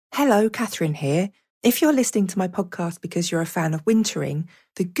Hello, Catherine here. If you're listening to my podcast because you're a fan of wintering,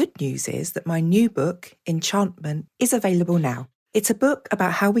 the good news is that my new book, Enchantment, is available now. It's a book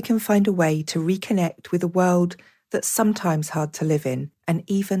about how we can find a way to reconnect with a world that's sometimes hard to live in and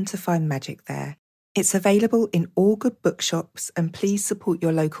even to find magic there. It's available in all good bookshops, and please support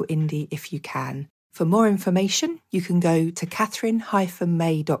your local indie if you can. For more information, you can go to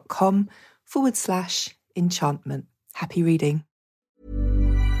catherine-may.com/enchantment. Happy reading.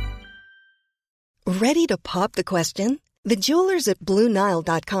 Ready to pop the question? The jewelers at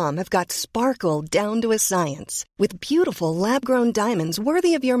BlueNile.com have got sparkle down to a science with beautiful lab-grown diamonds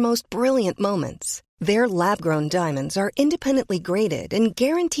worthy of your most brilliant moments. Their lab-grown diamonds are independently graded and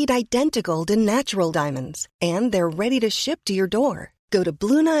guaranteed identical to natural diamonds, and they're ready to ship to your door. Go to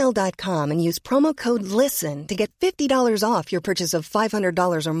BlueNile.com and use promo code LISTEN to get $50 off your purchase of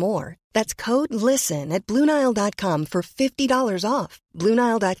 $500 or more. That's code LISTEN at BlueNile.com for $50 off.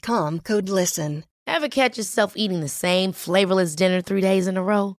 BlueNile.com, code LISTEN. Ever catch yourself eating the same flavorless dinner 3 days in a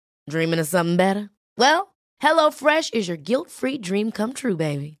row? Dreaming of something better? Well, HelloFresh is your guilt-free dream come true,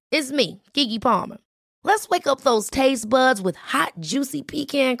 baby. It's me, Keke Palmer. Let's wake up those taste buds with hot, juicy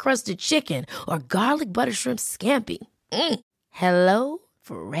pecan-crusted chicken or garlic butter shrimp scampi. Hello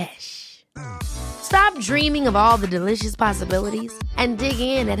Fresh. Stop dreaming of all the delicious possibilities and dig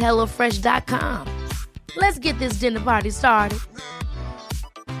in at HelloFresh.com. Let's get this dinner party started.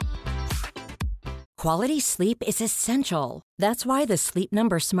 Quality sleep is essential. That's why the Sleep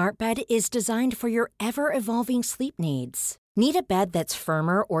Number Smart Bed is designed for your ever-evolving sleep needs. Need a bed that's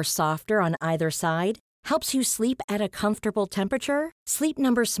firmer or softer on either side? Helps you sleep at a comfortable temperature? Sleep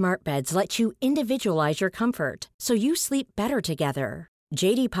Number Smart Beds let you individualize your comfort, so you sleep better together.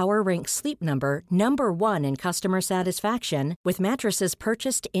 J.D. Power ranks Sleep Number number 1 in customer satisfaction with mattresses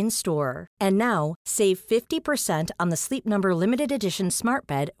purchased in-store. And now, save 50% on the Sleep Number Limited Edition Smart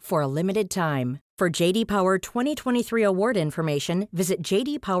Bed for a limited time. For J.D. Power 2023 award information, visit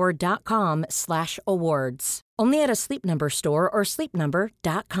jdpower.com/awards. Only at a Sleep Number store or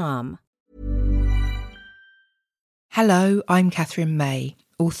sleepnumber.com. Hello, I'm Catherine May,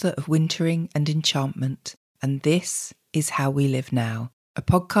 author of Wintering and Enchantment, and this is How We Live Now, a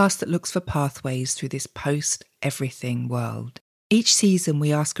podcast that looks for pathways through this post-everything world. Each season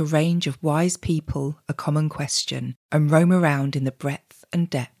we ask a range of wise people a common question and roam around in the breadth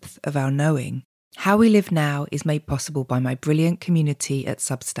and depth of our knowing. How We Live Now is made possible by my brilliant community at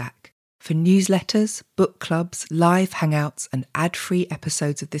Substack. For newsletters, book clubs, live hangouts and ad-free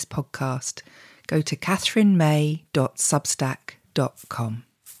episodes of this podcast, go to catherinemay.substack.com.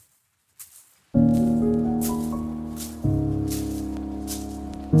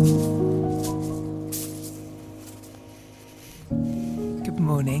 Good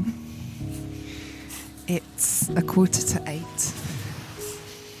morning. It's 7:45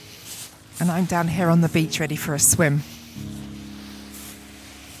 and I'm down here on the beach ready for a swim.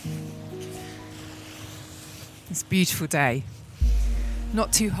 It's a beautiful day.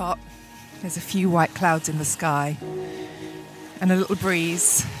 Not too hot. There's a few white clouds in the sky and a little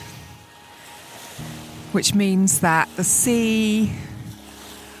breeze, which means that the sea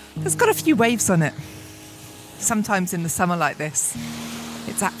has got a few waves on it. Sometimes in the summer like this,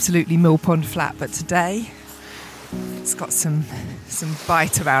 it's absolutely mill pond flat, but today it's got some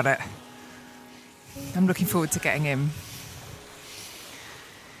bite about it. I'm looking forward to getting in.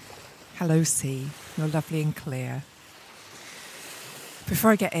 Hello, sea. You're lovely and clear.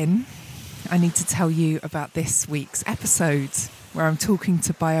 Before I get in, I need to tell you about this week's episode where I'm talking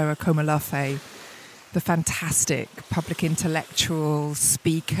to Báyò Akómoláfé, the fantastic public intellectual,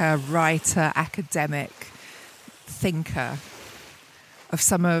 speaker, writer, academic, thinker of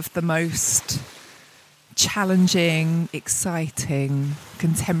some of the most challenging, exciting,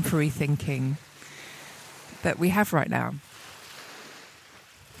 contemporary thinking that we have right now.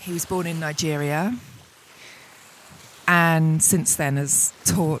 He was born in Nigeria and since then has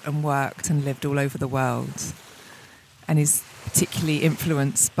taught and worked and lived all over the world, and is particularly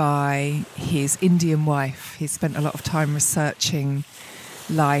influenced by his Indian wife. He's spent a lot of time researching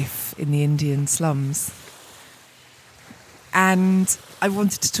life in the Indian slums. And I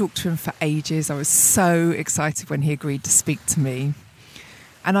wanted to talk to him for ages. I was so excited when he agreed to speak to me.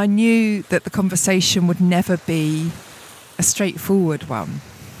 And I knew that the conversation would never be a straightforward one.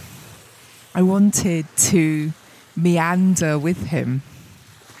 I wanted to meander with him.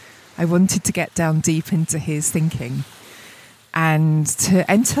 I wanted to get down deep into his thinking and to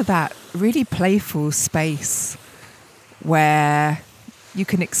enter that really playful space where you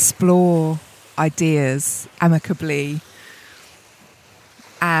can explore ideas amicably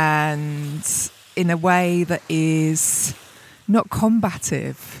and in a way that is not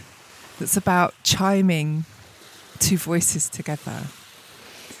combative, that's about chiming two voices together.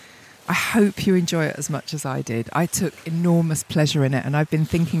 I hope you enjoy it as much as I did. I took enormous pleasure in it, and I've been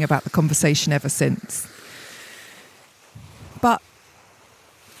thinking about the conversation ever since. But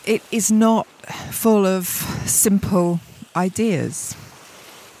it is not full of simple ideas.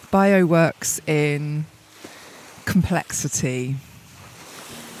 Báyò works in complexity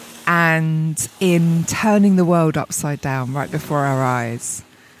and in turning the world upside down right before our eyes.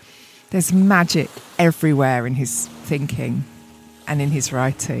 There's magic everywhere in his thinking and in his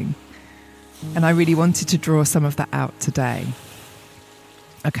writing. And I really wanted to draw some of that out today.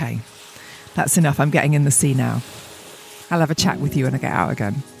 Okay, that's enough. I'm getting in the sea now. I'll have a chat with you when I get out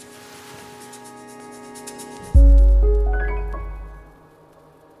again.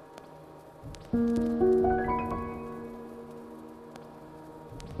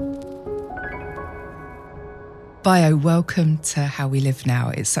 Báyò, welcome to How We Live Now.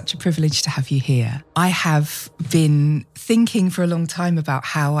 It's such a privilege to have you here. I have been thinking for a long time about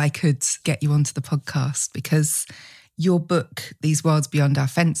how I could get you onto the podcast, because your book, These Worlds Beyond Our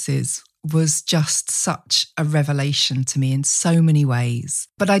Fences, was just such a revelation to me in so many ways.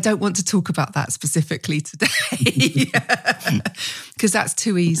 But I don't want to talk about that specifically today because that's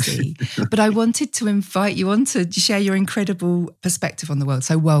too easy. But I wanted to invite you on to share your incredible perspective on the world.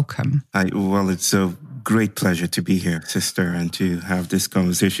 So welcome. Well, it's a great pleasure to be here, sister, and to have this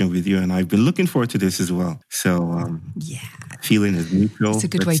conversation with you. And I've been looking forward to this as well. So feeling is neutral. It's a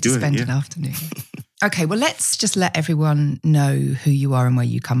good way to spend an afternoon. Okay, well, let's just let everyone know who you are and where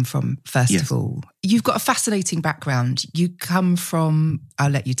you come from, first of all. You've got a fascinating background. You come from, I'll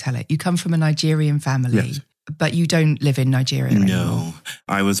let you tell it, you come from a Nigerian family, but you don't live in Nigeria anymore. No,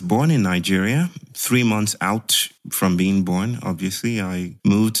 I was born in Nigeria. 3 months out from being born, obviously, I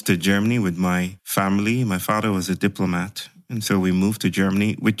moved to Germany with my family. My father was a diplomat. And so we moved to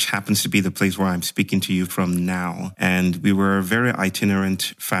Germany, which happens to be the place where I'm speaking to you from now. And we were a very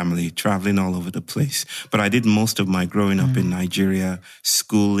itinerant family, traveling all over the place. But I did most of my growing up in Nigeria,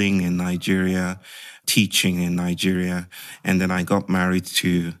 schooling in Nigeria, teaching in Nigeria. And then I got married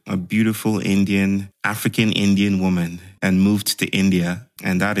to a beautiful African Indian woman and moved to India.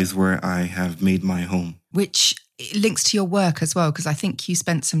 And that is where I have made my home. Which links to your work as well, because I think you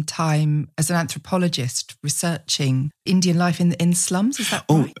spent some time as an anthropologist researching Indian life in slums. Is that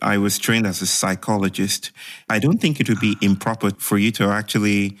right? I was trained as a psychologist. I don't think it would be improper for you to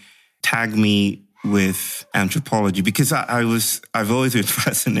actually tag me with anthropology, because I've always been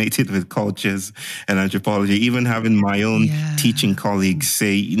fascinated with cultures and anthropology, even having my own teaching colleagues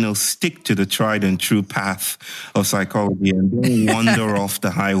say, stick to the tried and true path of psychology and don't wander off the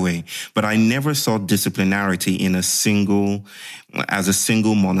highway. But I never saw disciplinarity as a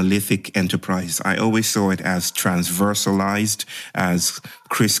single monolithic enterprise. I always saw it as transversalized, as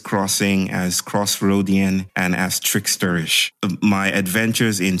crisscrossing, as crossroadian, and as tricksterish. My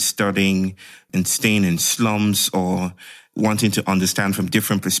adventures in studying and staying in slums or wanting to understand from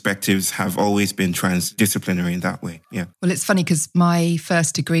different perspectives have always been transdisciplinary in that way. Yeah. Well, it's funny because my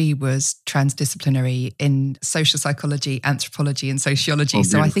first degree was transdisciplinary in social psychology, anthropology and sociology.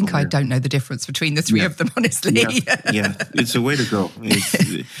 So I think I don't know the difference between the three of them, honestly. Yeah. It's a way to go.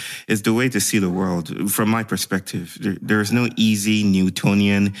 It's the way to see the world. From my perspective, there is no easy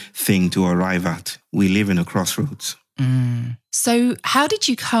Newtonian thing to arrive at. We live in a crossroads. So how did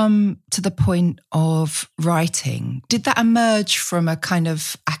you come to the point of writing? Did that emerge from a kind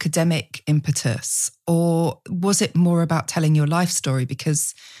of academic impetus, or was it more about telling your life story?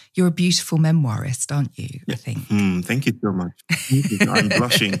 Because you're a beautiful memoirist, aren't you, I think? Thank you so much. I'm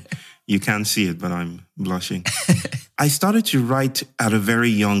blushing. You can't see it, but I'm blushing. I started to write at a very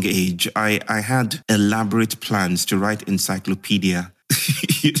young age. I had elaborate plans to write encyclopedia.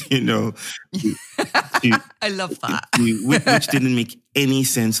 I love that. Which didn't make any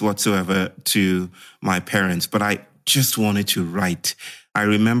sense whatsoever to my parents, but I just wanted to write. I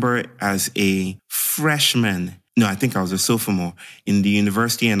remember as a freshman, I think I was a sophomore in the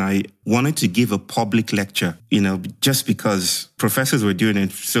university, and I wanted to give a public lecture, just because professors were doing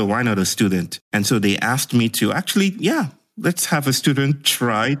it, so why not a student? And so they asked me to actually, let's have a student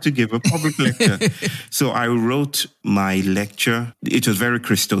try to give a public lecture. So I wrote my lecture. It was very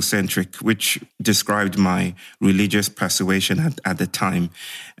Christocentric, which described my religious persuasion at the time.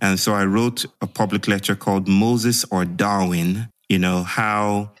 And so I wrote a public lecture called Moses or Darwin,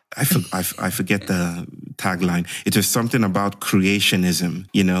 how... I forget the tagline. It was something about creationism,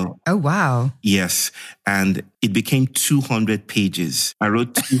 Oh, wow. Yes. And it became 200 pages. I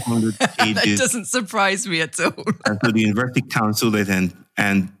wrote 200 pages. That doesn't surprise me at all. And so the university counseled it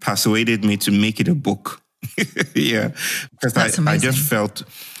and persuaded me to make it a book. Yeah, because I just felt,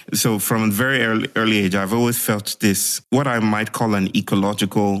 so from a very early age, I've always felt this, what I might call an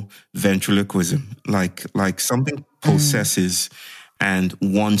ecological ventriloquism, like something possesses and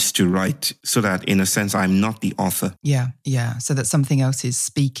wants to write, so that in a sense, I'm not the author. Yeah. So that something else is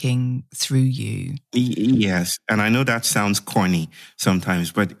speaking through you. Yes. And I know that sounds corny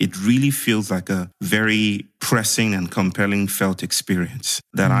sometimes, but it really feels like a very pressing and compelling felt experience,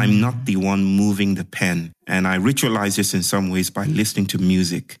 that I'm not the one moving the pen. And I ritualize this in some ways by listening to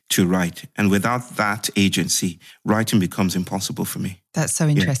music to write. And without that agency, writing becomes impossible for me. That's so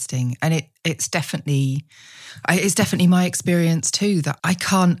interesting. Yeah. And it's definitely my experience too, that I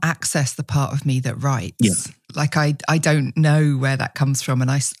can't access the part of me that writes. Yeah. Like I don't know where that comes from,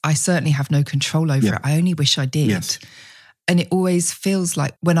 and I certainly have no control over it. I only wish I did. Yes. And it always feels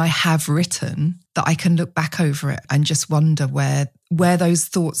like when I have written that I can look back over it and just wonder where those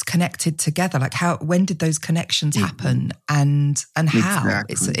thoughts connected together. Like when did those connections happen and how?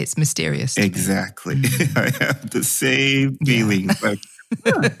 Exactly. It's mysterious. Exactly. I have the same feeling. Yeah.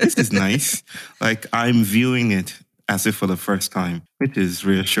 Like, this is nice. Like I'm viewing it as if for the first time, which is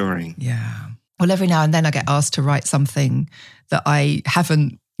reassuring. Yeah. Well, every now and then I get asked to write something that I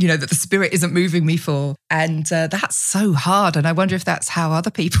haven't, that the spirit isn't moving me for. And that's so hard. And I wonder if that's how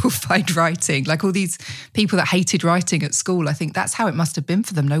other people find writing. Like all these people that hated writing at school, I think that's how it must have been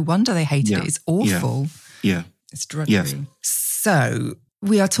for them. No wonder they hated it. It's awful. Yeah. It's drudgery. Yes. So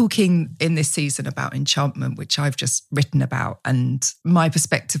we are talking in this season about enchantment, which I've just written about. And my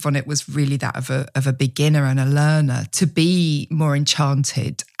perspective on it was really that of a beginner and a learner, to be more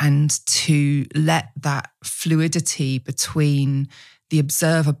enchanted and to let that fluidity between the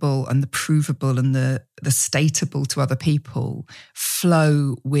observable and the provable and the stateable to other people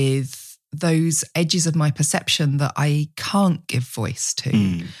flow with those edges of my perception that I can't give voice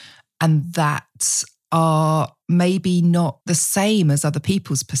to. And that are maybe not the same as other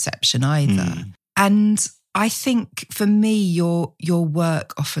people's perception either. And I think for me, your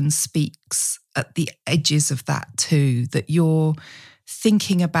work often speaks at the edges of that too, that you're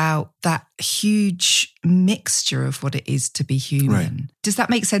thinking about that huge mixture of what it is to be human. Right. Does that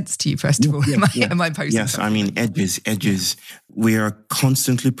make sense to you, first of all? Am I posing? Yes, I mean, edges. We are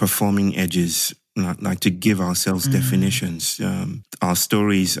constantly performing edges, like to give ourselves definitions. Our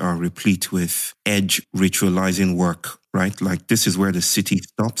stories are replete with edge ritualizing work, right? Like this is where the city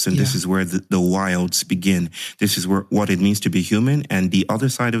stops and this is where the wilds begin. This is what it means to be human. And the other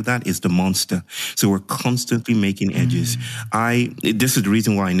side of that is the monster. So we're constantly making edges. This is the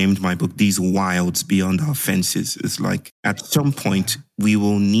reason why I named my book, These Wilds Beyond Our Fences. It's like at some point we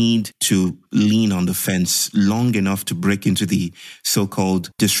will need to lean on the fence long enough to break into the so-called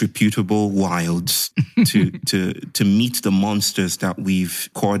disreputable wilds to meet the monsters that we've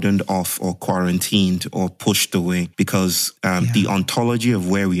cordoned off or quarantined or pushed away, because the ontology of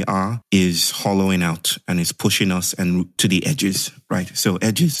where we are is hollowing out and it's pushing us and to the edges, right? So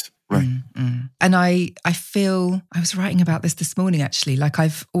edges. Right. And I feel, I was writing about this morning actually, like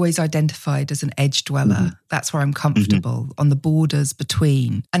I've always identified as an edge dweller. That's where I'm comfortable, on the borders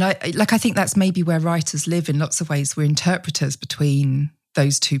between. And I think that's maybe where writers live in lots of ways. We're interpreters between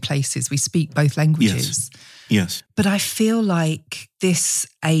those two places. We speak both languages. Yes. But I feel like this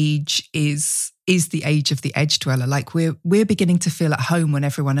age is the age of the edge dweller. Like we're beginning to feel at home when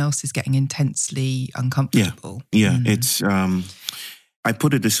everyone else is getting intensely uncomfortable. Yeah. It's I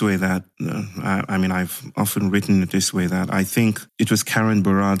put it this way that, I've often written it this way, that I think it was Karen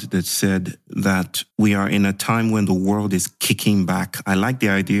Barad that said that we are in a time when the world is kicking back. I like the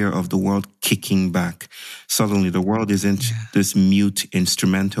idea of the world kicking back. Suddenly the world isn't this mute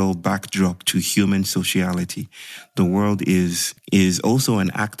instrumental backdrop to human sociality. The world is also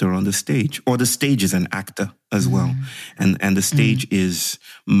an actor on the stage, or the stage is an actor as well. And the stage is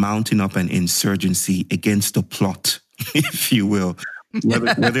mounting up an insurgency against the plot, if you will.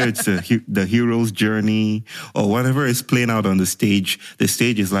 Whether it's the hero's journey or whatever is playing out on the stage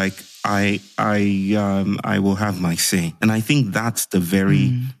is like, I will have my say. And I think that's the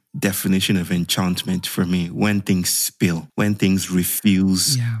very definition of enchantment for me, when things spill, when things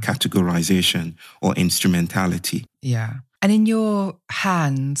refuse categorization or instrumentality. Yeah. And in your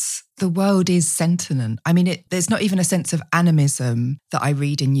hands, the world is sentient. I mean, there's not even a sense of animism that I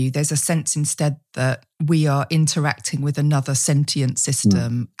read in you. There's a sense instead that we are interacting with another sentient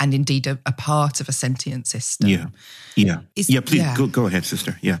system and indeed a part of a sentient system. Please go ahead,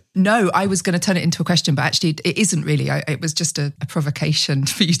 sister. Yeah. No, I was going to turn it into a question, but actually it isn't really. It was just a provocation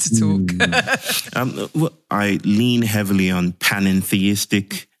for you to talk. I lean heavily on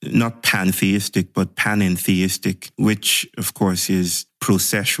not pantheistic, but panentheistic, which of course is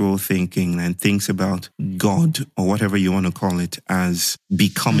processual thinking and thinks about God, or whatever you want to call it, as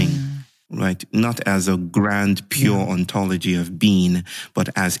becoming. Right? Not as a grand, pure ontology of being, but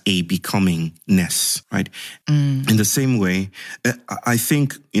as a becomingness, right? In the same way, I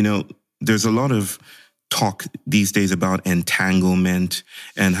think, there's a lot of talk these days about entanglement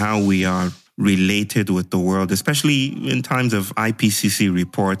and how we are related with the world, especially in times of IPCC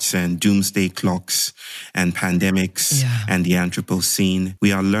reports and doomsday clocks and pandemics and the Anthropocene.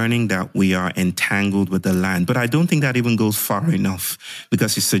 We are learning that we are entangled with the land. But I don't think that even goes far enough,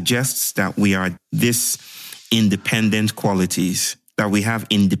 because it suggests that we are this independent qualities, that we have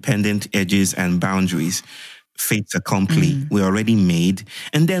independent edges and boundaries. Fates accompli, we're already made,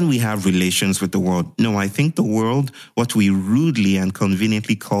 and then we have relations with the world. No, I think the world, what we rudely and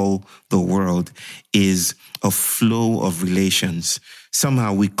conveniently call the world, is a flow of relations.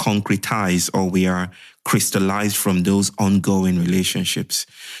 Somehow we concretize, or we are crystallized from those ongoing relationships.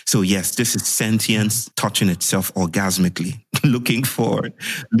 So yes, this is sentience touching itself orgasmically, looking for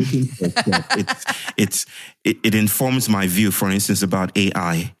stuff. It informs my view, for instance, about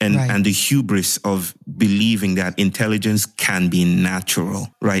AI and the hubris of believing that intelligence can be natural,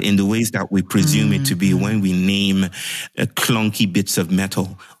 right? In the ways that we presume it to be when we name clunky bits of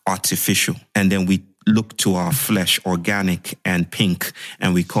metal artificial, and then we look to our flesh, organic and pink,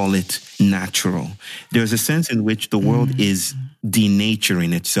 and we call it natural. There's a sense in which the world is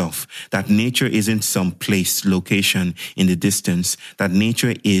denaturing itself, that nature isn't some place, location in the distance, that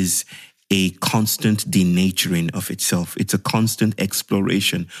nature is a constant denaturing of itself. It's a constant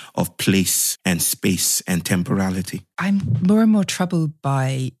exploration of place and space and temporality. I'm more and more troubled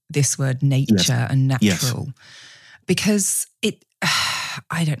by this word nature and natural, because it...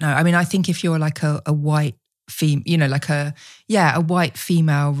 I don't know. I mean, I think if you're like a white a white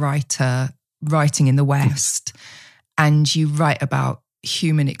female writer writing in the West, and you write about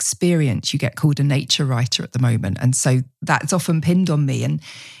human experience, you get called a nature writer at the moment. And so that's often pinned on me. And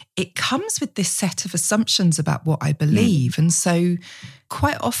it comes with this set of assumptions about what I believe. And so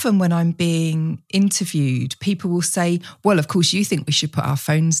quite often when I'm being interviewed, people will say, well, of course, you think we should put our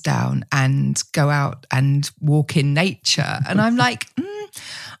phones down and go out and walk in nature. And I'm like,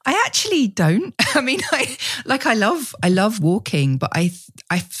 I actually don't. I mean, I love walking, but I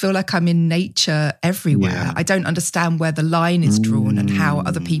feel like I'm in nature everywhere. Yeah. I don't understand where the line is drawn and how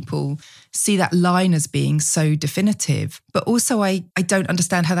other people see that line as being so definitive. But also I don't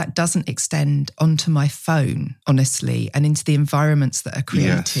understand how that doesn't extend onto my phone, honestly, and into the environments that are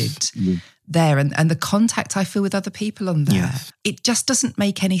created there and the contact I feel with other people on there. Yes. It just doesn't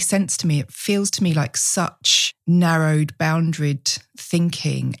make any sense to me. It feels to me like such narrowed, boundaried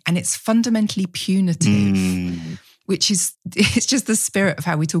thinking, and it's fundamentally punitive. Which is, it's just the spirit of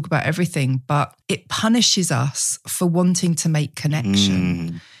how we talk about everything, but it punishes us for wanting to make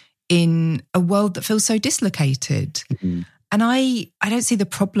connection in a world that feels so dislocated. And I don't see the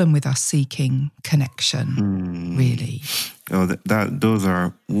problem with us seeking connection, really. Oh, those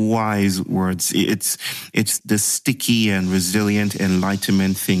are wise words. It's the sticky and resilient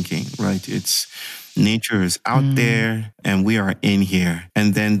enlightenment thinking, right? It's nature is out there and we are in here.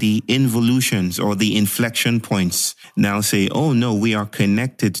 And then the involutions or the inflection points now say, oh no, we are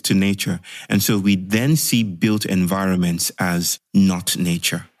connected to nature. And so we then see built environments as not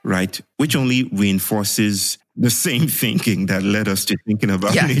nature, right? Which only reinforces the same thinking that led us to thinking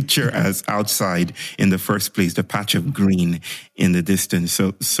about nature as outside in the first place, the patch of green in the distance.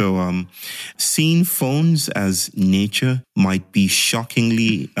 So seeing phones as nature might be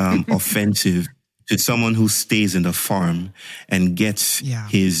shockingly offensive to someone who stays in the farm and gets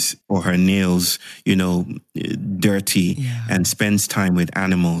his or her nails, dirty and spends time with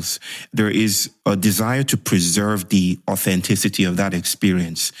animals. There is a desire to preserve the authenticity of that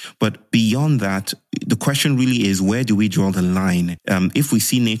experience. But beyond that, the question really is, where do we draw the line? If we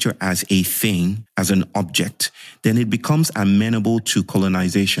see nature as a thing, as an object, then it becomes amenable to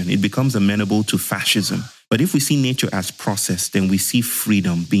colonization. It becomes amenable to fascism. But if we see nature as process, then we see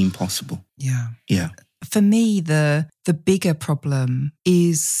freedom being possible. Yeah. For me, the bigger problem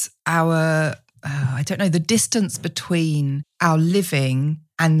is our, the distance between our living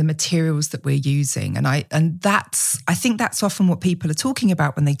and the materials that we're using. And I think that's often what people are talking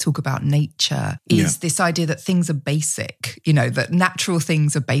about when they talk about nature, is this idea that things are basic, that natural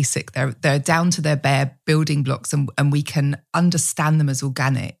things are basic. They're down to their bare building blocks and we can understand them as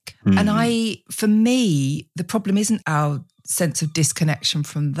organic. And for me, the problem isn't our sense of disconnection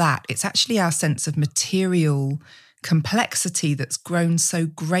from that. It's actually our sense of material complexity that's grown so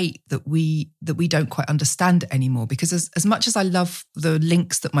great that we don't quite understand it anymore. Because as much as I love the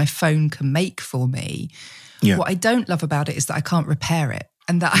links that my phone can make for me, Yeah. What I don't love about it is that I can't repair it.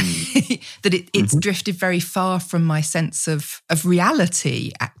 And that it's drifted very far from my sense of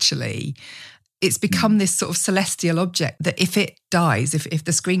reality, actually. It's become this sort of celestial object that if it dies, if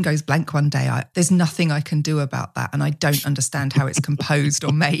the screen goes blank one day, there's nothing I can do about that. And I don't understand how it's composed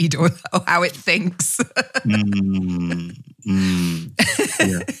or made or how it thinks.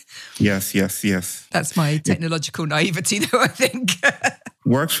 Yeah. Yes. That's my technological naivety, though, I think.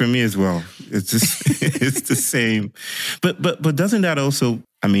 Works for me as well. It's just, it's the same. But doesn't that also,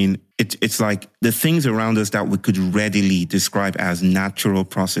 I mean, it's like the things around us that we could readily describe as natural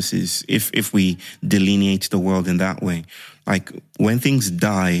processes, if we delineate the world in that way. Like when things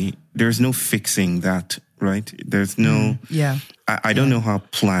die, there's no fixing that, right? There's no, I don't know how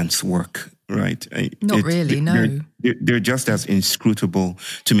plants work, right? Not really, no. They're just as inscrutable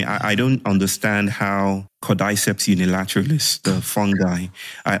to me. I don't understand how Cordyceps unilateralis, the fungi,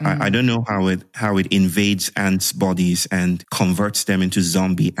 I don't know how it invades ants' bodies and converts them into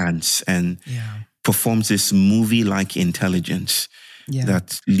zombie ants and performs this movie-like intelligence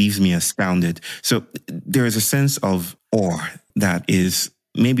that leaves me astounded. So there is a sense of awe that is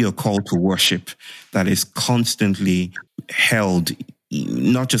maybe a call to worship that is constantly held,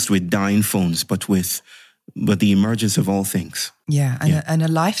 not just with dying phones, but the emergence of all things. And a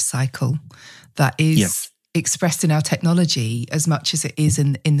life cycle that is expressed in our technology as much as it is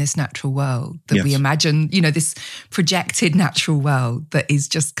in this natural world that we imagine, this projected natural world that is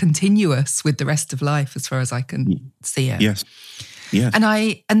just continuous with the rest of life as far as I can see it. Yes. And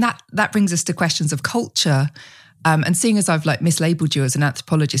that brings us to questions of culture. And seeing as I've mislabeled you as an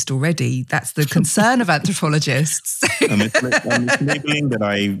anthropologist already, that's the concern of anthropologists. I'm mislabeling that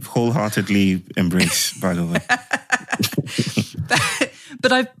I wholeheartedly embrace, by the way.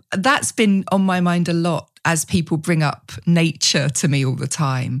 But that's been on my mind a lot as people bring up nature to me all the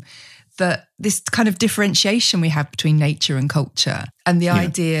time. That this kind of differentiation we have between nature and culture, and the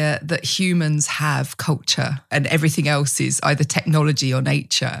idea that humans have culture and everything else is either technology or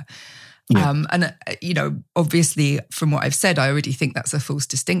nature. And obviously from what I've said, I already think that's a false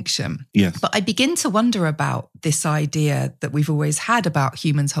distinction. Yes. But I begin to wonder about this idea that we've always had about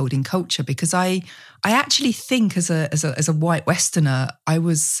humans holding culture, because I actually think as a white Westerner, I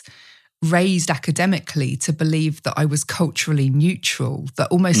was raised academically to believe that I was culturally neutral, that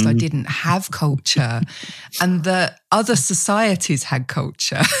almost I didn't have culture and that other societies had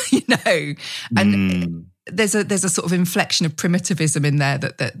culture, and there's a sort of inflection of primitivism in there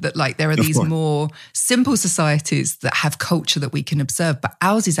that like there are these more simple societies that have culture that we can observe, but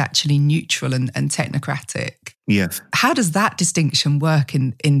ours is actually neutral and technocratic. Yes. How does that distinction work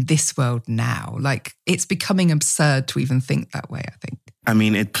in this world now? Like, it's becoming absurd to even think that way, I think. I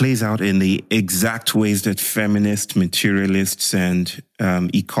mean, it plays out in the exact ways that feminists, materialists, and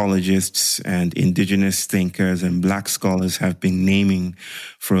ecologists and indigenous thinkers and Black scholars have been naming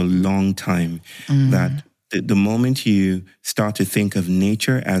for a long time. That the moment you start to think of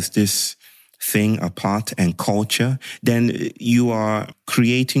nature as this thing apart and culture, then you are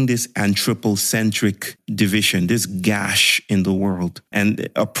creating this anthropocentric division, this gash in the world, and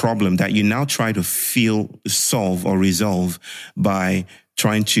a problem that you now try to solve or resolve by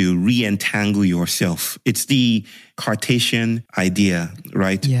trying to re-entangle yourself. It's the Cartesian idea,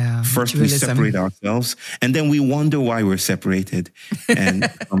 right? Yeah. First dualism. We separate ourselves, and then we wonder why we're separated and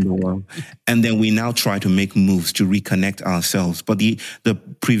from the world. And then we now try to make moves to reconnect ourselves. But the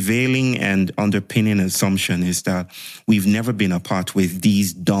prevailing and underpinning assumption is that we've never been apart with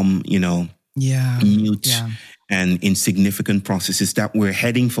these dumb, mute and insignificant processes, that we're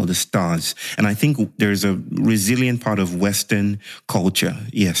heading for the stars. And I think there's a resilient part of Western culture,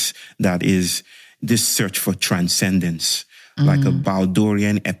 yes, that is this search for transcendence, like a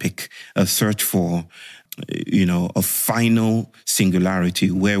Baldorian epic, a search for, a final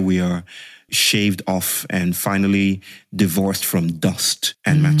singularity where we are shaved off and finally divorced from dust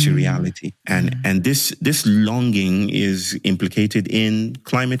and materiality. And this longing is implicated in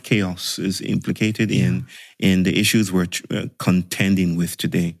climate chaos, is implicated in the issues we're contending with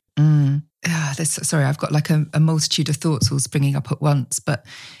today. Sorry, I've got like a multitude of thoughts all springing up at once, but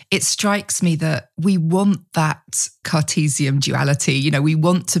it strikes me that we want that Cartesian duality. We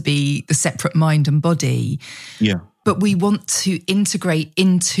want to be the separate mind and body, but we want to integrate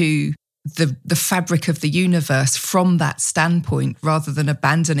into the fabric of the universe from that standpoint rather than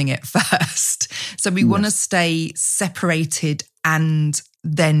abandoning it first. So we want to stay separated and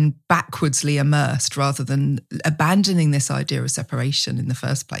then backwardsly immersed rather than abandoning this idea of separation in the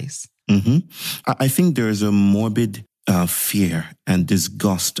first place. I think there's a morbid fear and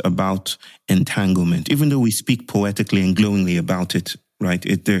disgust about entanglement, even though we speak poetically and glowingly about it right?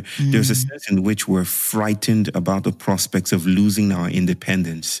 There's a sense in which we're frightened about the prospects of losing our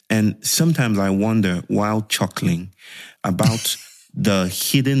independence. And sometimes I wonder, while chuckling, about the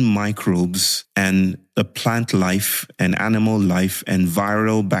hidden microbes and the plant life and animal life and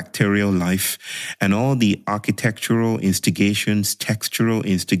viral bacterial life and all the architectural instigations, textural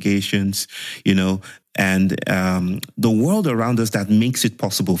instigations, and the world around us that makes it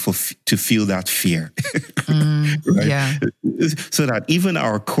possible to feel that fear. Right? Yeah. So that even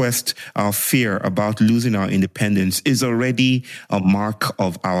our fear about losing our independence is already a mark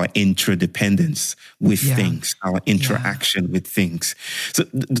of our interdependence with things, our interaction with things. So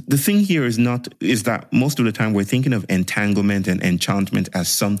the thing here is that most of the time we're thinking of entanglement and enchantment as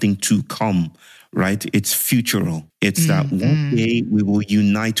something to come. Right? It's futural. It's that one day we will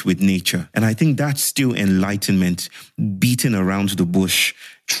unite with nature. And I think that's still enlightenment, beating around the bush,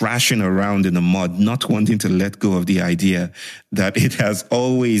 trashing around in the mud, not wanting to let go of the idea that it has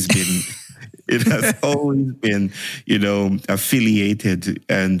always been affiliated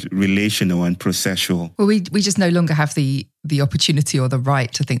and relational and processual. Well, we just no longer have the opportunity or the right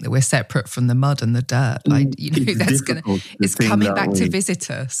to think that we're separate from the mud and the dirt. Like, it's coming back to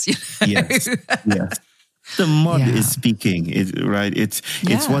visit us. Yes. The mud is speaking, right? It's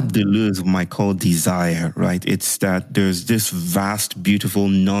what Deleuze might call desire, right? It's that there's this vast, beautiful, I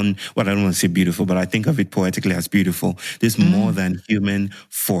don't want to say beautiful, but I think of it poetically as beautiful. This more than human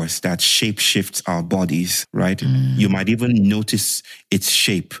force that shape-shifts our bodies, right? You might even notice its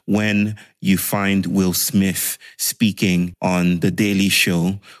shape when you find Will Smith speaking on The Daily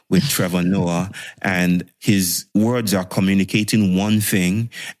Show with Trevor Noah, and his words are communicating one thing,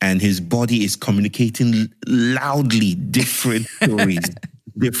 and his body is communicating loudly different stories.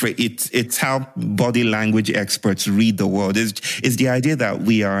 It's how body language experts read the world. It's the idea that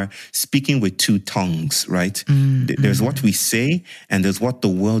we are speaking with two tongues, right? There's what we say, and there's what the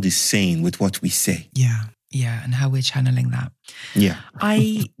world is saying with what we say. Yeah, and how we're channeling that. Yeah.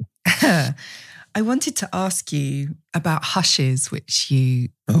 I wanted to ask you about hushes, which you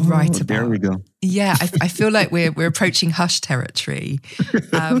write about. There we go. Yeah, I feel like we're approaching hush territory.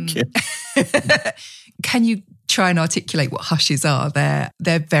 Can you try and articulate what hushes are?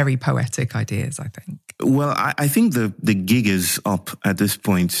 They're very poetic ideas, I think. Well, I think the gig is up at this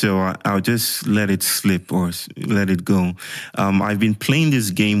point, so I'll just let it slip or let it go. I've been playing this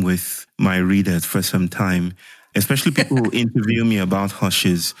game with my readers for some time, especially people who interview me about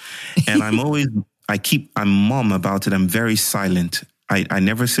hushes. And I'm mum about it. I'm very silent. I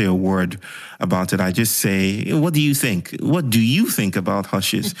never say a word about it. I just say, what do you think? What do you think about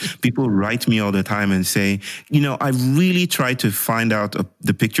hushes? People write me all the time and say, I've really tried to find out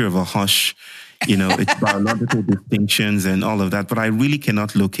the picture of a hush, its biological distinctions and all of that, but I really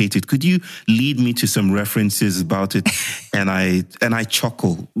cannot locate it. Could you lead me to some references about it? And I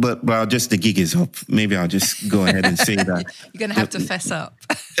chuckle, but the gig is up. Maybe I'll just go ahead and say that. You're going to have to fess up.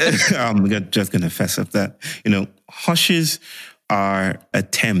 I'm just going to fess up that, hushes are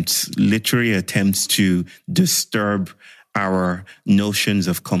literary attempts to disturb our notions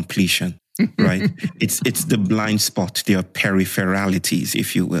of completion. Right? It's the blind spot. They are peripheralities,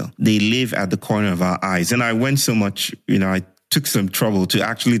 if you will. They live at the corner of our eyes. And I went so much, I took some trouble to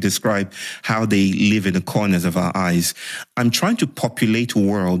actually describe how they live in the corners of our eyes. I'm trying to populate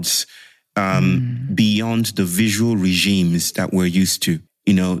worlds beyond the visual regimes that we're used to.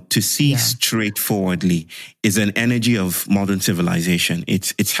 To see straightforwardly is an energy of modern civilization.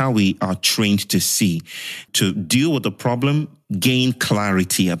 It's how we are trained to see. To deal with the problem, gain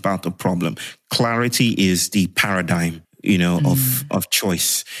clarity about the problem. Clarity is the paradigm, of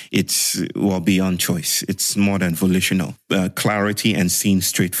choice. It's, beyond choice. It's more than volitional. Clarity and seeing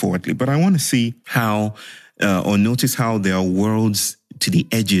straightforwardly. But I want to see notice how there are worlds to the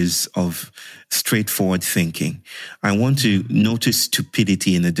edges of straightforward thinking. I want to notice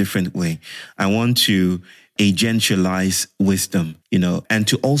stupidity in a different way. I want to agentialize wisdom, and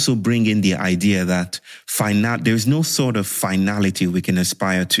to also bring in the idea that there's no sort of finality we can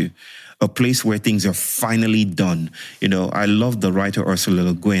aspire to. A place where things are finally done. I love the writer Ursula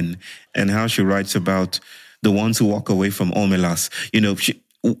Le Guin and how she writes about the ones who walk away from Omelas.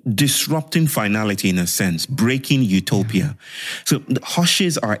 Disrupting finality in a sense, breaking utopia. So the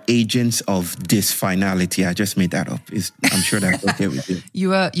hushes are agents of disfinality. I just made that up. I'm sure that's okay with you.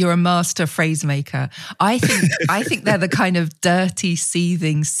 You're a master phrase maker. I think they're the kind of dirty,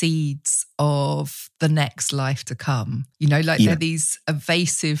 seething seeds of the next life to come. They're these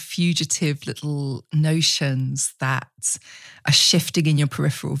evasive, fugitive little notions that are shifting in your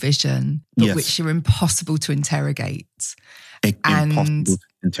peripheral vision, but which are impossible to interrogate. Impossible to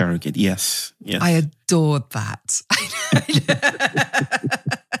interrogate. Yes. I adored that.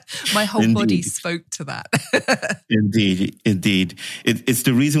 My whole Indeed. body spoke to that. Indeed. It's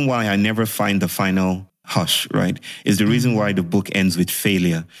the reason why I never find the final hush, right? It's the reason why the book ends with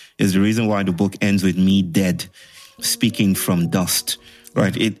failure. It's the reason why the book ends with me dead, speaking from dust,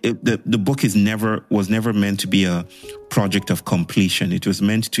 right? The book was never meant to be a project of completion. It was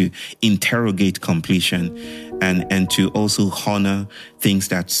meant to interrogate completion and to also honor things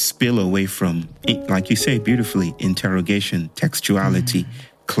that spill away from, like you say beautifully, interrogation, textuality,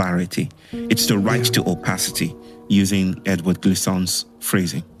 clarity. It's the right to opacity, using Edward Glisson's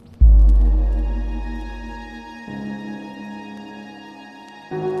phrasing.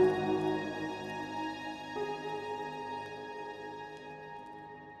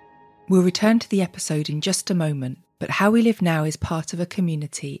 We'll return to the episode in just a moment, but How We Live Now is part of a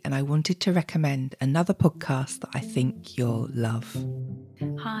community, and I wanted to recommend another podcast that I think you'll love.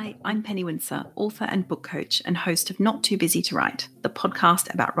 Hi, I'm Penny Windsor, author and book coach and host of Not Too Busy to Write, the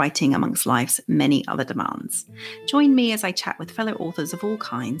podcast about writing amongst life's many other demands. Join me as I chat with fellow authors of all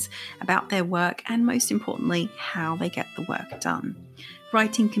kinds about their work and, most importantly, how they get the work done.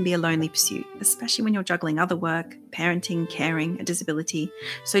 Writing can be a lonely pursuit, especially when you're juggling other work, parenting, caring, a disability.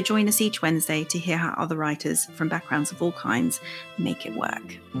 So join us each Wednesday to hear how other writers from backgrounds of all kinds make it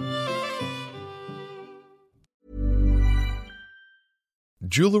work.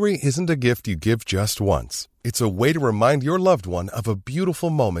 Jewelry isn't a gift you give just once. It's a way to remind your loved one of a beautiful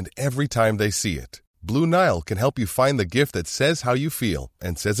moment every time they see it. Blue Nile can help you find the gift that says how you feel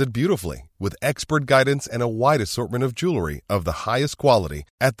and says it beautifully, with expert guidance and a wide assortment of jewelry of the highest quality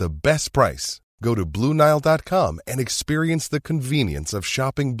at the best price. Go to BlueNile.com and experience the convenience of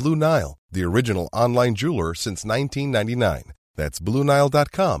shopping Blue Nile, the original online jeweler since 1999. That's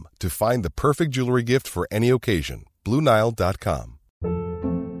BlueNile.com to find the perfect jewelry gift for any occasion. BlueNile.com.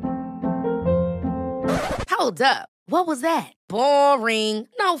 Hold up. What was that? Boring.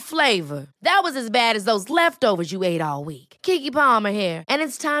 No flavor. That was as bad as those leftovers you ate all week. Keke Palmer here, and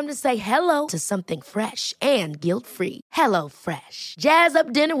it's time to say hello to something fresh and guilt-free. Hello Fresh. Jazz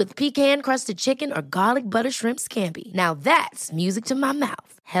up dinner with pecan-crusted chicken or garlic butter shrimp scampi. Now that's music to my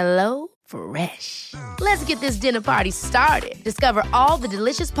mouth. Hello Fresh. Let's get this dinner party started. Discover all the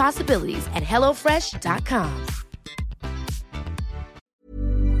delicious possibilities at HelloFresh.com.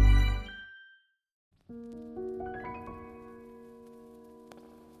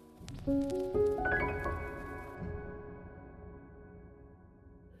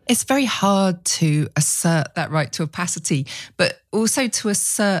 It's very hard to assert that right to opacity, but also to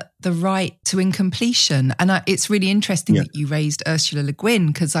assert the right to incompletion. And it's really interesting that you raised Ursula Le Guin,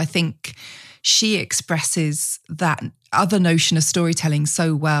 because I think she expresses that other notion of storytelling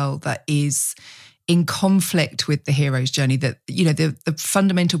so well, that is in conflict with the hero's journey. That, you know, the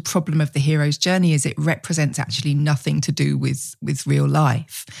fundamental problem of the hero's journey is it represents actually nothing to do with real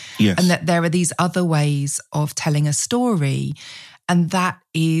life. Yes. And that there are these other ways of telling a story. And that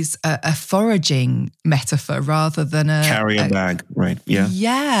is a foraging metaphor rather than a... Carry a bag, right? Yeah.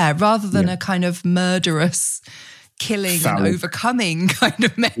 Yeah, rather than a kind of murderous killing and overcoming kind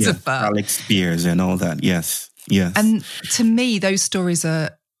of metaphor. Yeah, phallic spears and all that, yes. And to me, those stories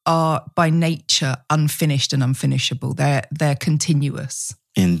are by nature unfinished and unfinishable. They're continuous.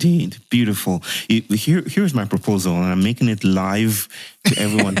 Indeed. Beautiful. Here's my proposal, and I'm making it live to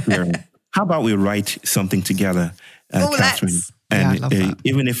everyone here. How about we write something together, Catherine? And I love that.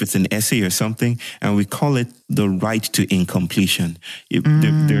 Even if it's an essay or something, and we call it the right to incompletion.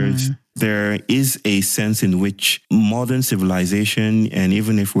 There is a sense in which modern civilization, and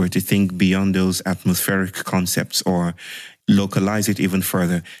even if we're to think beyond those atmospheric concepts or localize it even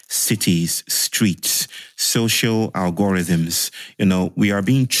further, cities, streets, social algorithms, we are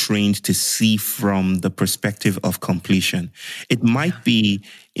being trained to see from the perspective of completion. It might be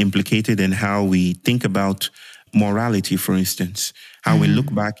implicated in how we think about morality, for instance, how we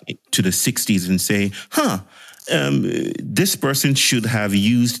look back to the 60s and say, this person should have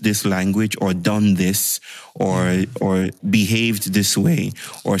used this language or done this or behaved this way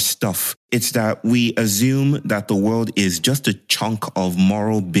or stuff. It's that we assume that the world is just a chunk of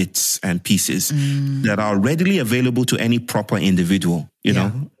moral bits and pieces that are readily available to any proper individual, you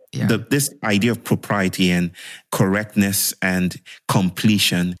know? Yeah. This idea of propriety and correctness and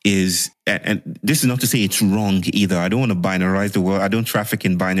completion is, and this is not to say it's wrong either. I don't want to binarize the world. I don't traffic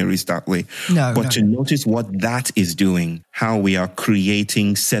in binaries that way. But to notice what that is doing, how we are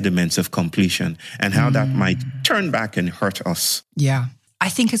creating sediments of completion and how that might turn back and hurt us. Yeah. I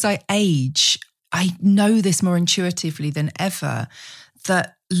think as I age, I know this more intuitively than ever,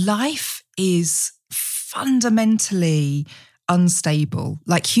 that life is fundamentally unstable.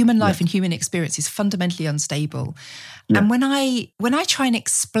 Like human life and human experience is fundamentally unstable. Yeah. And when I try and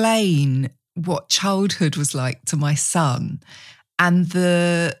explain what childhood was like to my son and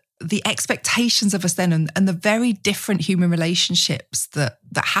the expectations of us then and the very different human relationships that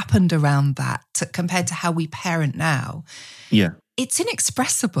happened around that compared to how we parent now. Yeah. It's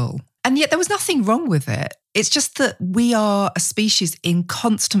inexpressible. And yet there was nothing wrong with it. It's just that we are a species in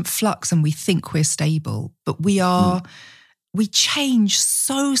constant flux and we think we're stable, but we change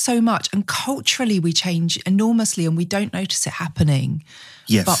so much, and culturally we change enormously and we don't notice it happening.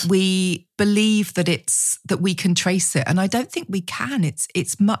 Yes. But we believe that we can trace it. And I don't think we can.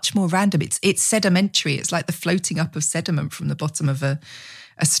 It's much more random. It's sedimentary. It's like the floating up of sediment from the bottom of a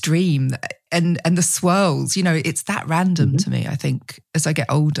stream and the swirls, it's that random to me, I think, as I get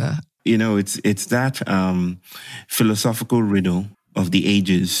older. It's that philosophical riddle of the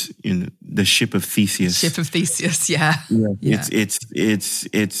ages, the ship of Theseus. Ship of Theseus, yeah.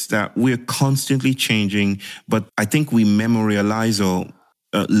 It's that we're constantly changing, but I think we memorialize or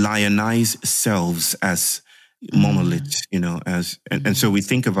lionize selves as monoliths, and so we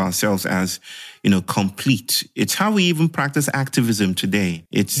think of ourselves as, complete. It's how we even practice activism today.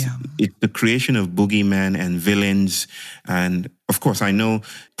 It's the creation of boogeymen and villains. And of course, I know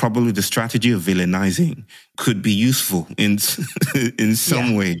probably the strategy of villainizing could be useful in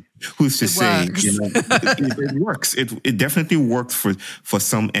some way. Who's to say? It works. It definitely works for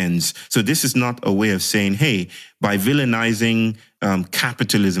some ends. So this is not a way of saying, hey, by villainizing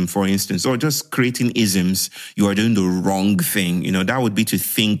capitalism, for instance, or just creating isms, you are doing the wrong thing. That would be to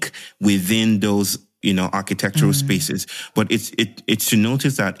think within those architectural spaces. But it's to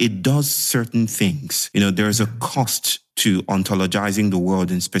notice that it does certain things. There's a cost to ontologizing the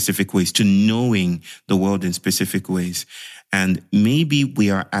world in specific ways, to knowing the world in specific ways. And maybe we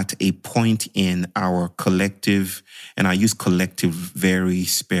are at a point in our collective, and I use collective very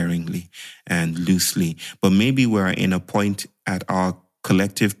sparingly and loosely, but maybe we're in a point at our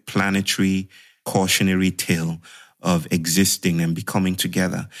collective planetary cautionary tale of existing and becoming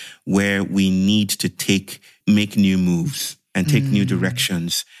together, where we need to make new moves and take new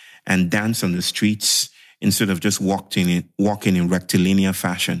directions and dance on the streets instead of just walking in rectilinear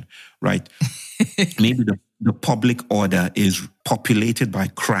fashion, right? Maybe the public order is populated by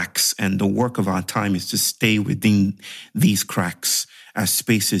cracks, and the work of our time is to stay within these cracks as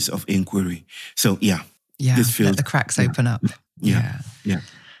spaces of inquiry. So this feels, let the cracks open up. Yeah.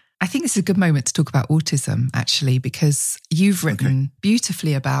 I think this is a good moment to talk about autism, actually, because you've written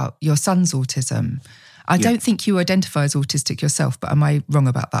beautifully about your son's autism. I don't think you identify as autistic yourself, but am I wrong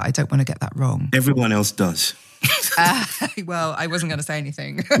about that? I don't want to get that wrong. Everyone else does. Well, I wasn't going to say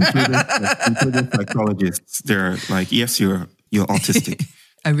anything. including psychologists. They're like, yes, you're autistic.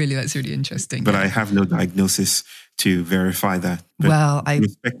 That's really interesting. But I have no diagnosis to verify that. But I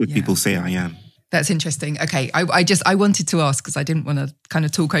respect what people say I am. That's interesting. Okay, I wanted to ask because I didn't want to kind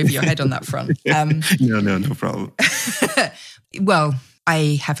of talk over your head on that front. No problem. Well,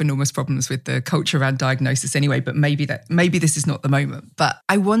 I have enormous problems with the culture around diagnosis anyway, but maybe this is not the moment. But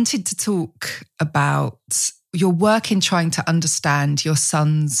I wanted to talk about your work in trying to understand your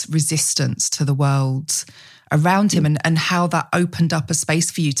son's resistance to the world around him and how that opened up a space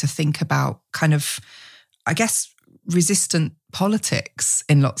for you to think about kind of, I guess, resistant politics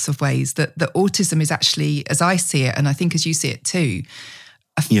in lots of ways, that autism is actually, as I see it, and I think as you see it too,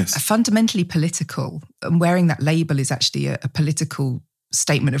 a fundamentally political, and wearing that label is actually a political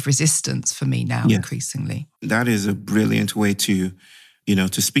statement of resistance for me now, increasingly. That is a brilliant way to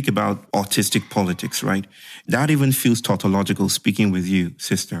speak about autistic politics, right? That even feels tautological speaking with you,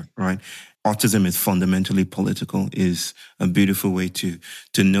 sister, right? Autism is fundamentally political is a beautiful way to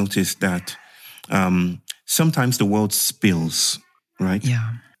notice that sometimes the world spills, right?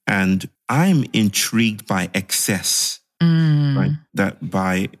 Yeah. And I'm intrigued by excess, right? That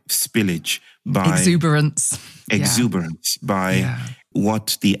by spillage, by exuberance, by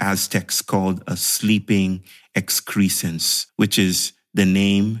what the Aztecs called a sleeping excrescence, which is the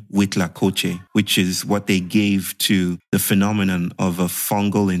name Huitlacoche, which is what they gave to the phenomenon of a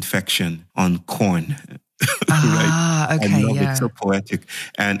fungal infection on corn. Right? Okay, I love it, so poetic.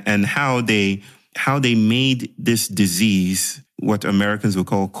 And how they made this disease, what Americans would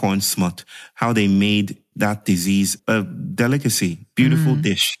call corn smut, how they made that disease a delicacy, beautiful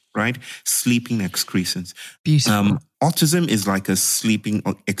dish, right? Sleeping excrescence. Beautiful. Autism is like a sleeping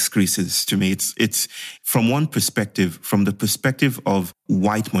excrescence to me. It's from one perspective, from the perspective of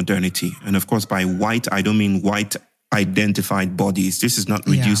white modernity. And of course, by white, I don't mean white identified bodies. This is not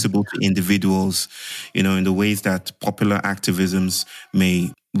reducible to individuals, in the ways that popular activisms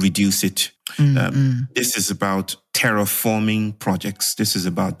may reduce it. This is about terraforming projects. This is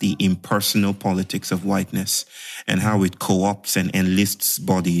about the impersonal politics of whiteness and how it co-opts and enlists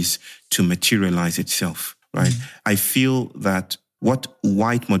bodies to materialize itself, right? I feel that what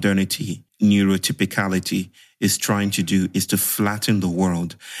white modernity, neurotypicality, is trying to do is to flatten the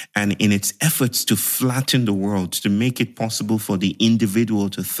world. And in its efforts to flatten the world, to make it possible for the individual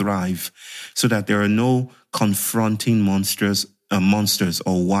to thrive so that there are no confronting monsters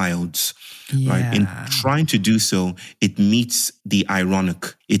or wilds, right? In trying to do so, it meets the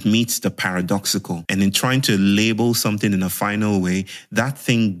ironic, it meets the paradoxical. And in trying to label something in a final way, that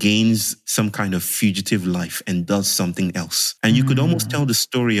thing gains some kind of fugitive life and does something else. And you could almost tell the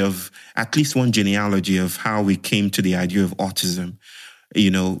story of at least one genealogy of how we came to the idea of autism,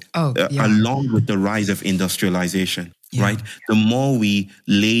 along with the rise of industrialization. Yeah. Right? The more we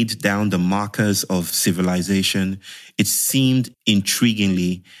laid down the markers of civilization, it seemed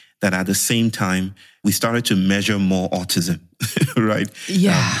intriguingly that at the same time, we started to measure more autism, right?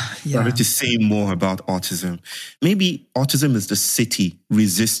 Started to say more about autism. Maybe autism is the city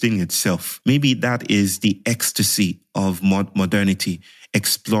resisting itself. Maybe that is the ecstasy of modernity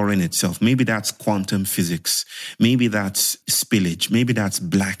exploring itself. Maybe that's quantum physics. Maybe that's spillage. Maybe that's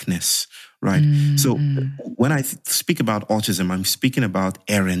blackness. Right. So when I speak about autism, I'm speaking about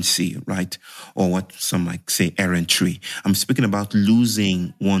errancy, right? Or what some might say errantry. I'm speaking about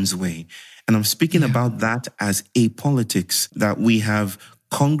losing one's way. And I'm speaking about that as a politics, that we have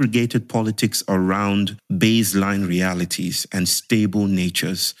congregated politics around baseline realities and stable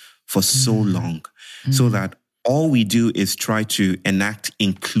natures for so long, so that all we do is try to enact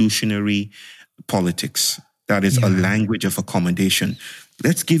inclusionary politics. That is a language of accommodation.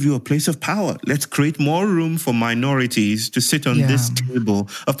 Let's give you a place of power. Let's create more room for minorities to sit on this table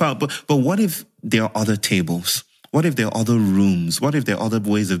of power. But what if there are other tables? What if there are other rooms? What if there are other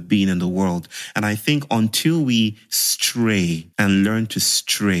ways of being in the world? And I think until we stray and learn to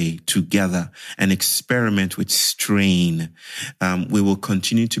stray together and experiment with strain, we will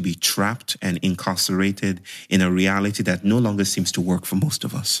continue to be trapped and incarcerated in a reality that no longer seems to work for most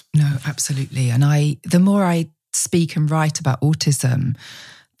of us. No, absolutely. And the more I speak and write about autism,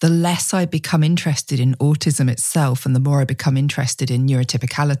 the less I become interested in autism itself and the more I become interested in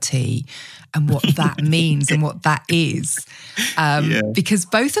neurotypicality and what that means and what that is. Because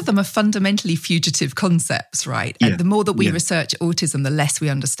both of them are fundamentally fugitive concepts, right? And the more that we research autism, the less we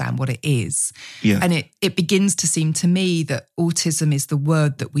understand what it is. And it begins to seem to me that autism is the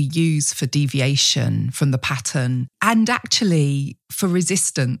word that we use for deviation from the pattern and actually for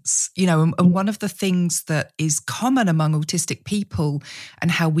resistance, and one of the things that is common among autistic people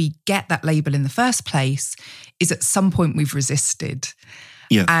and how we get that label in the first place is at some point we've resisted.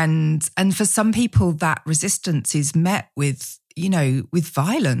 And for some people that resistance is met with, with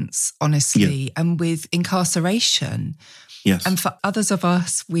violence, honestly, and with incarceration. And for others of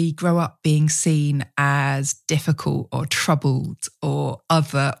us, we grow up being seen as difficult or troubled or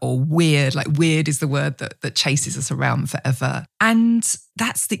other or weird. Like weird is the word that chases us around forever. And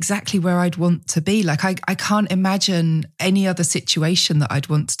that's exactly where I'd want to be. Like I can't imagine any other situation that I'd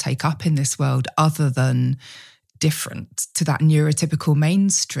want to take up in this world other than different to that neurotypical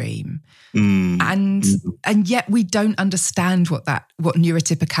mainstream. And yet we don't understand what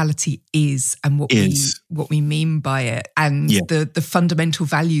neurotypicality is and what we mean by it and the fundamental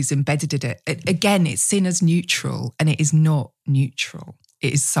values embedded in it. Again, it's seen as neutral and it is not neutral.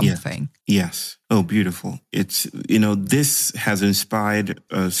 It is something. Yes. Oh, beautiful. It's, this has inspired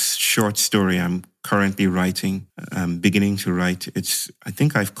a short story I'm currently writing, beginning to write. I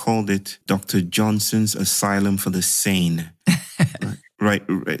think I've called it Dr. Johnson's Asylum for the Sane. Right.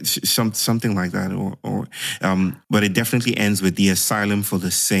 Something like that, but it definitely ends with the Asylum for the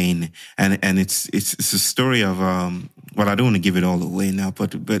Sane, and it's a story of well, I don't want to give it all away now,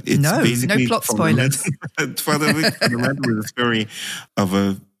 but it's basically no plot spoilers. Fundamentally, the story of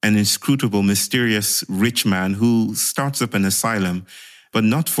an inscrutable, mysterious rich man who starts up an asylum, but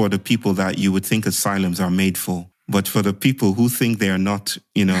not for the people that you would think asylums are made for, but for the people who think they are not,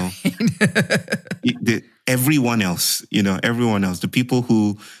 everyone else, the people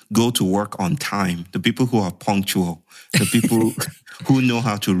who go to work on time, the people who are punctual, the people who know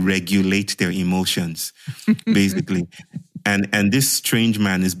how to regulate their emotions, basically. And this strange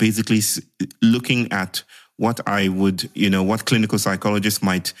man is basically looking at what what clinical psychologists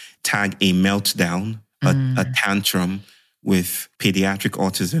might tag a meltdown, a tantrum with pediatric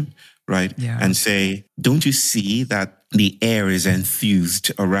autism, right? And say, don't you see that the air is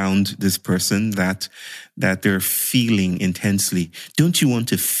enthused around this person, that they're feeling intensely. Don't you want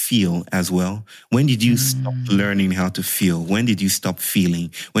to feel as well? When did you stop learning how to feel? When did you stop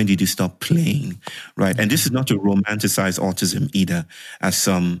feeling? When did you stop playing? Right. And this is not to romanticize autism either as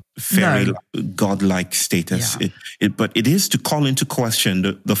some fairy godlike status. Yeah. But it is to call into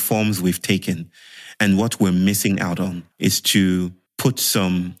question the forms we've taken. And what we're missing out on is to put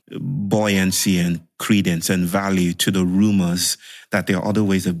some buoyancy and credence and value to the rumors that there are other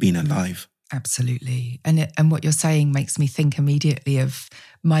ways of being alive. Absolutely. And what you're saying makes me think immediately of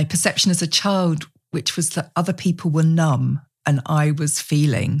my perception as a child, which was that other people were numb and I was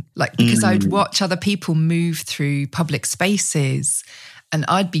feeling. Like, because I would watch other people move through public spaces and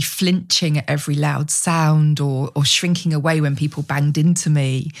I'd be flinching at every loud sound or shrinking away when people banged into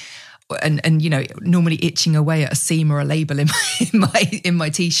me. And you know, normally itching away at a seam or a label in my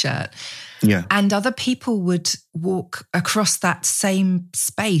t-shirt. Yeah. And other people would walk across that same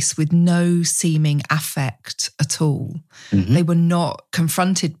space with no seeming affect at all. Mm-hmm. They were not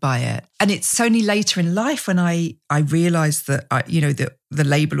confronted by it. And it's only later in life when I realised that the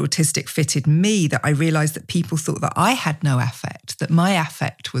label autistic fitted me, that I realised that people thought that I had no affect, that my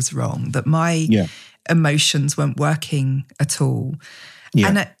affect was wrong, that my emotions weren't working at all. Yeah.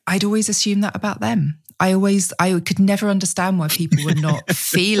 And I'd always assumed that about them. I could never understand why people were not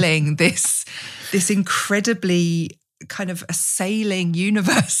feeling this incredibly kind of assailing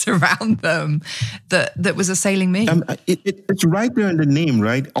universe around them that was assailing me. It's right there in the name,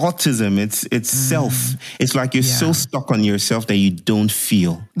 right? Autism, it's self. It's like you're so stuck on yourself that you don't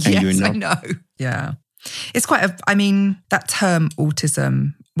feel. And yes, you're not. I know. Yeah. It's quite that term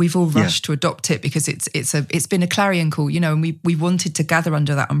autism, we've all rushed to adopt it because it's been a clarion call, and we wanted to gather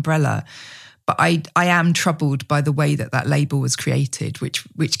under that umbrella. But I am troubled by the way that label was created,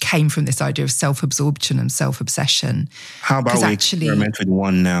 which came from this idea of self-absorption and self-obsession. How about we experiment with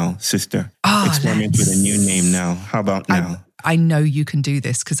one now, sister? Experiment with a new name now. How about now? I know you can do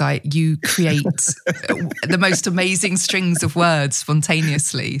this because you create the most amazing strings of words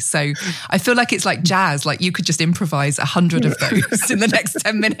spontaneously. So I feel like it's like jazz. Like you could just improvise 100 of those in the next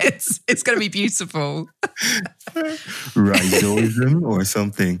 10 minutes. It's going to be beautiful. Rhizoism or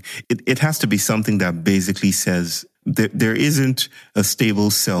something. It has to be something that basically says there isn't a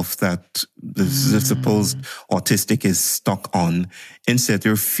stable self that the supposed autistic is stuck on. Instead,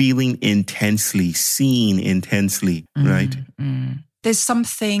 they're feeling intensely, seeing intensely, right? There's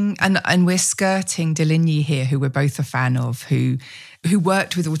something, and we're skirting Deligny here, who we're both a fan of, who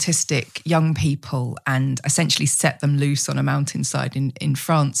worked with autistic young people and essentially set them loose on a mountainside in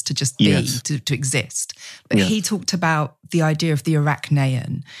France to just be, to exist. But he talked about the idea of the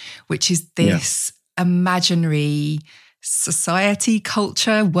Arachnean, which is this imaginary society,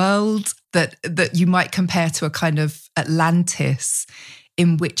 culture, world that you might compare to a kind of Atlantis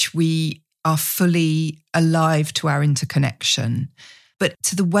in which we are fully alive to our interconnection, but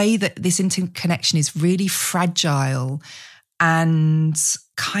to the way that this interconnection is really fragile and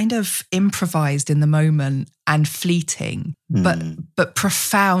kind of improvised in the moment and fleeting, but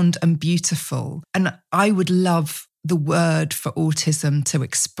profound and beautiful. And I would love the word for autism to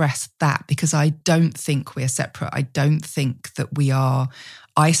express that, because I don't think we're separate. I don't think that we are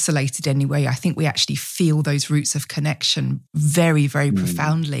isolated anyway. I think we actually feel those roots of connection very, very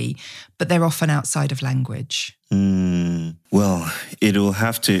profoundly, but they're often outside of language. Well, it'll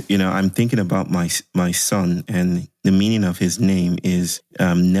have to, I'm thinking about my son, and the meaning of his name is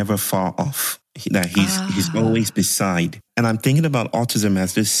never far off. That he's always beside. And I'm thinking about autism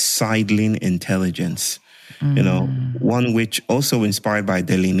as this sidling intelligence. One which also inspired by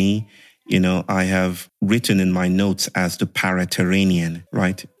Deligny, I have written in my notes as the Paraterranean,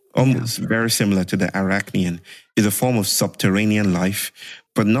 right? Almost very similar to the Arachnean, is a form of subterranean life,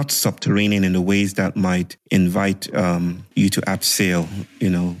 but not subterranean in the ways that might invite you to abseil,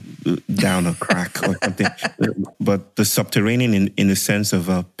 down a crack or something. But the subterranean in the sense of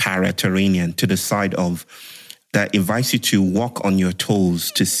a Paraterranean, to the side of, that invites you to walk on your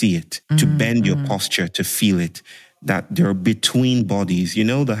toes to see it, to bend your posture to feel it, that they're between bodies.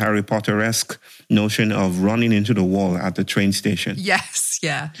 The Harry Potter-esque notion of running into the wall at the train station. Yes,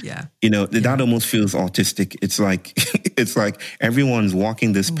 yeah. That almost feels autistic. It's like everyone's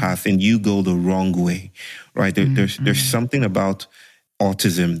walking this path and you go the wrong way, right? There's something about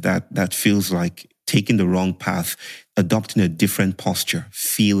autism that feels like taking the wrong path, adopting a different posture,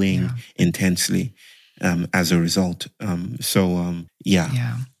 feeling intensely. As a result.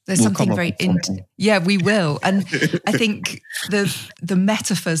 There's We'll something come up very with something. yeah, we will. And I think the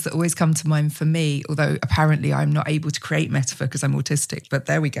metaphors that always come to mind for me, although apparently I'm not able to create metaphor because I'm autistic, but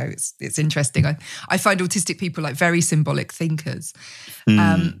there we go. It's interesting. I find autistic people like very symbolic thinkers.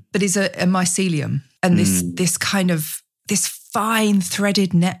 But is a mycelium, and this kind of this fine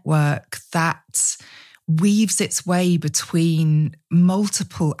threaded network that weaves its way between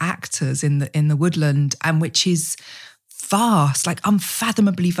multiple actors in the woodland, and which is vast, like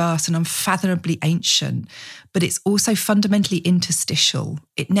unfathomably vast and unfathomably ancient, but it's also fundamentally interstitial.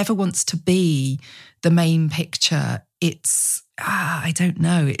 It never wants to be the main picture. It's, I don't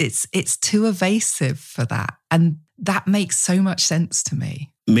know, it's too evasive for that. And that makes so much sense to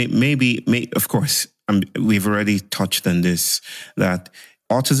me. Maybe, of course, we've already touched on this, that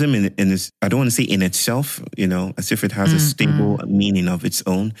autism in this, I don't want to say in itself, as if it has a stable meaning of its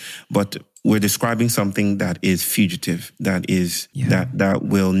own, but we're describing something that is fugitive, that is that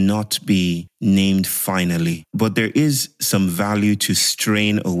will not be named finally. But there is some value to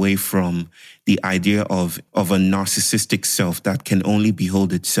straying away from the idea of a narcissistic self that can only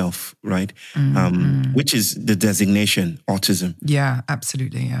behold itself, right? Which is the designation autism. Yeah,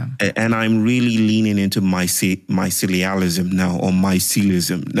 absolutely. Yeah. And I'm really leaning into mycelialism now, or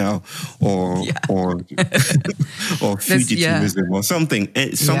mycelism now, or fugitivism, or something.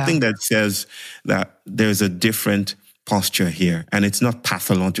 It's something that says that there's a different posture here, and it's not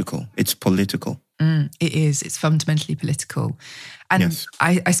pathological, it's political. It is. It's fundamentally political. And yes.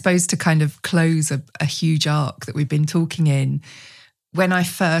 I suppose to kind of close a huge arc that we've been talking in, when I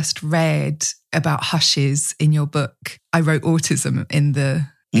first read about hushes in your book, I wrote autism in the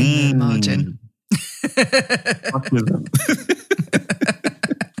margin. Autism.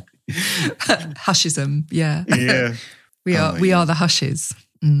 Hushism, yeah. Yeah. We are the hushes.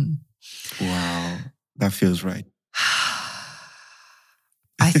 Wow. That feels right.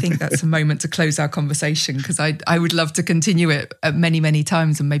 I think that's a moment to close our conversation, because I would love to continue it many, many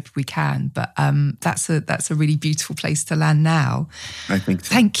times, and maybe we can. But that's a really beautiful place to land now. I think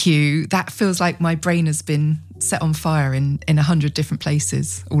so. Thank you. That feels like my brain has been set on fire in 100 different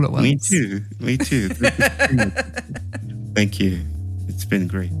places all at once. Me too. Thank you. It's been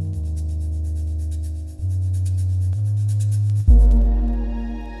great.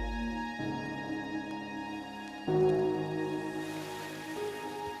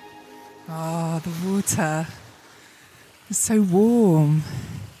 Oh, the water is so warm.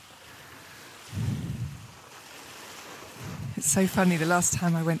 It's so funny. The last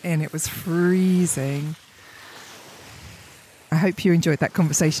time I went in, it was freezing. I hope you enjoyed that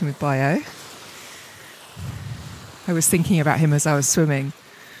conversation with Báyò. I was thinking about him as I was swimming,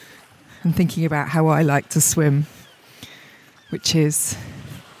 and thinking about how I like to swim, which is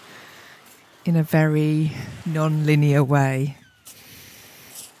in a very non-linear way.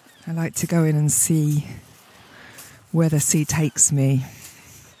 I like to go in and see where the sea takes me,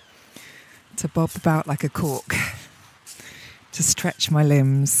 to bob about like a cork, to stretch my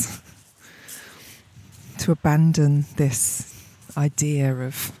limbs, to abandon this idea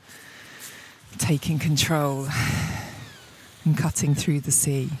of taking control and cutting through the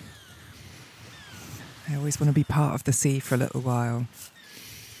sea. I always want to be part of the sea for a little while,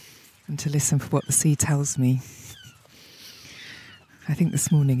 and to listen for what the sea tells me. I think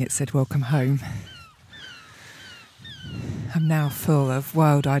this morning it said, "Welcome home." I'm now full of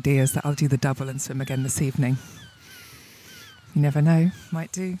wild ideas that I'll do the double and swim again this evening. You never know,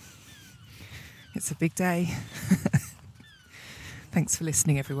 might do. It's a big day. Thanks for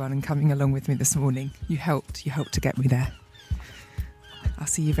listening, everyone, and coming along with me this morning. You helped to get me there. I'll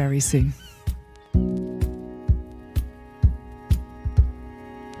see you very soon.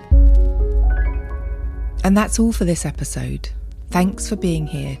 And that's all for this episode. Thanks for being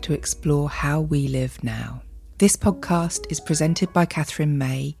here to explore how we live now. This podcast is presented by Catherine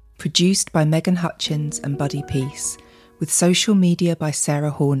May, produced by Megan Hutchins and Buddy Peace, with social media by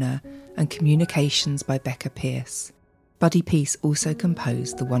Sarah Horner and communications by Becca Pierce. Buddy Peace also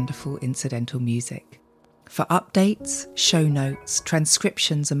composed the wonderful incidental music. For updates, show notes,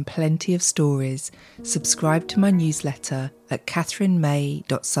 transcriptions and plenty of stories, subscribe to my newsletter at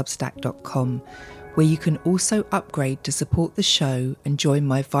catherinemay.substack.com, where you can also upgrade to support the show and join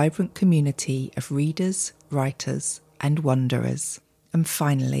my vibrant community of readers, writers, and wanderers. And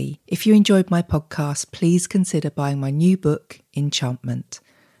finally, if you enjoyed my podcast, please consider buying my new book, Enchantment.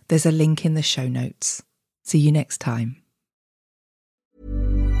 There's a link in the show notes. See you next time.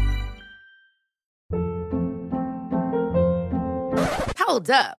 Hold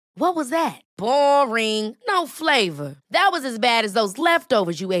up. What was that? Boring. No flavor. That was as bad as those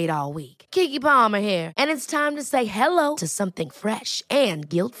leftovers you ate all week. Keke Palmer here, and it's time to say hello to something fresh and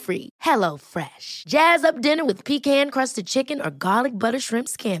guilt-free. Hello Fresh. Jazz up dinner with pecan-crusted chicken or garlic butter shrimp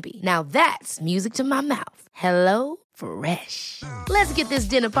scampi. Now that's music to my mouth. Hello Fresh. Let's get this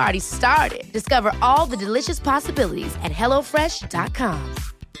dinner party started. Discover all the delicious possibilities at HelloFresh.com.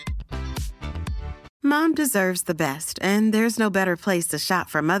 Mom deserves the best, and there's no better place to shop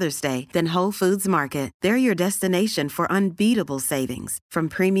for Mother's Day than Whole Foods Market. They're your destination for unbeatable savings, from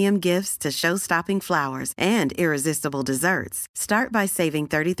premium gifts to show-stopping flowers and irresistible desserts. Start by saving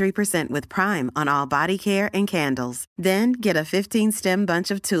 33% with Prime on all body care and candles. Then get a 15-stem bunch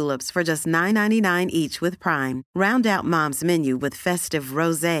of tulips for just $9.99 each with Prime. Round out Mom's menu with festive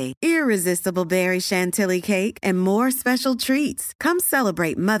rosé, irresistible berry chantilly cake, and more special treats. Come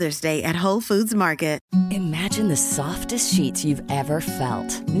celebrate Mother's Day at Whole Foods Market. Imagine the softest sheets you've ever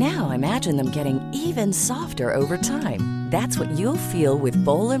felt. Now imagine them getting even softer over time. That's what you'll feel with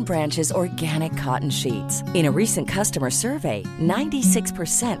Boll & Branch's organic cotton sheets. In a recent customer survey,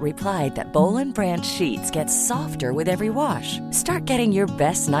 96% replied that Boll & Branch sheets get softer with every wash. Start getting your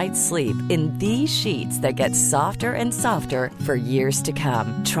best night's sleep in these sheets that get softer and softer for years to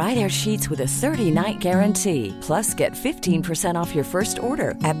come. Try their sheets with a 30-night guarantee. Plus, get 15% off your first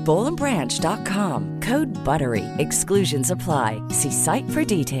order at bollandbranch.com. Code BUTTERY. Exclusions apply. See site for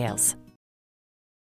details.